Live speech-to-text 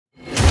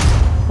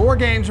4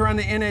 games around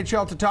the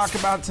NHL to talk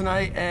about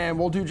tonight, and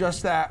we'll do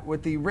just that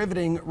with the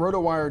riveting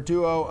RotoWire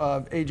duo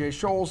of AJ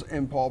Scholz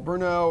and Paul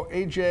Bruno.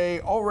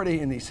 AJ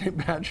already in the St.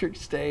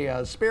 Patrick's Day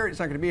spirit. He's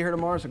not going to be here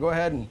tomorrow, so go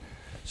ahead and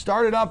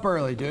start it up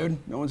early, dude.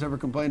 No one's ever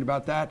complained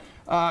about that.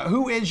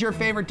 Who is your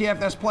favorite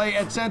DFS play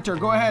at center?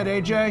 Go ahead,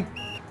 AJ.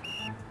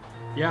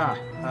 Yeah,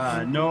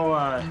 no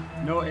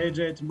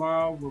AJ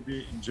tomorrow. We'll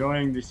be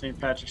enjoying the St.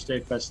 Patrick's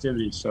Day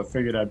festivities, so I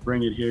figured I'd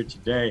bring it here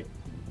today.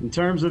 In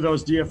terms of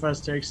those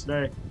DFS takes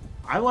today,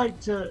 I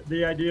liked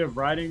the idea of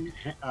riding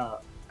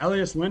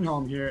Elias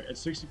Lindolm here at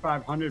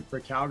 6,500 for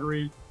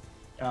Calgary.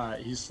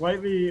 He's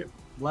slightly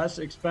less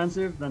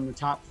expensive than the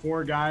top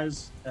 4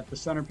 guys at the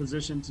center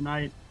position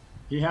tonight.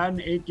 He had an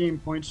 8-game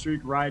point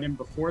streak riding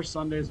before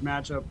Sunday's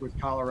matchup with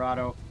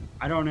Colorado.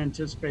 I don't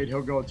anticipate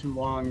he'll go too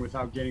long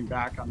without getting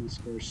back on the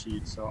score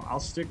sheet. So I'll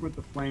stick with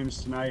the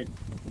Flames tonight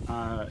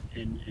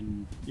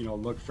and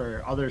look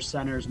for other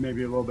centers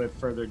maybe a little bit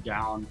further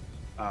down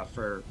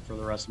for the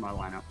rest of my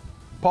lineup.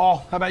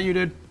 Paul, how about you,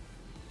 dude?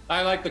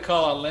 I like the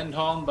call on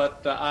Lindholm,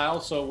 but I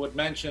also would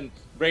mention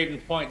Braden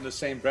Point in the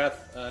same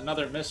breath.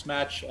 Another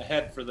mismatch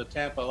ahead for the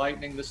Tampa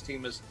Lightning. This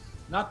team is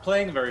not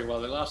playing very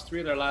well. They lost 3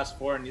 of their last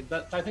 4, and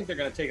I think they're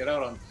going to take it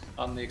out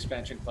on the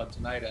expansion club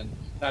tonight, and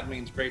that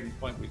means Braden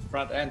Point with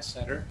front and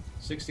center.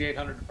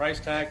 6,800 price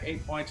tag,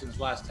 8 points in his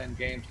last 10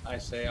 games. I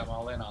say I'm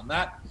all in on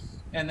that.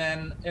 And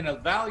then in a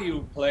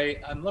value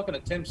play, I'm looking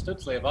at Tim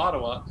Stützle of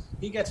Ottawa.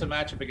 He gets a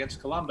matchup against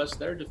Columbus.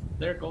 Their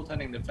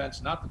goaltending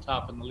defense, not the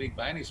top in the league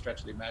by any stretch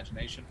of the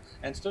imagination.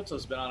 And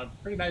Stützle's been on a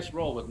pretty nice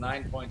roll with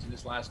 9 points in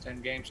his last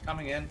 10 games,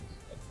 coming in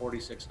at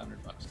 $4,600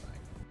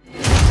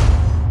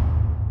 tonight.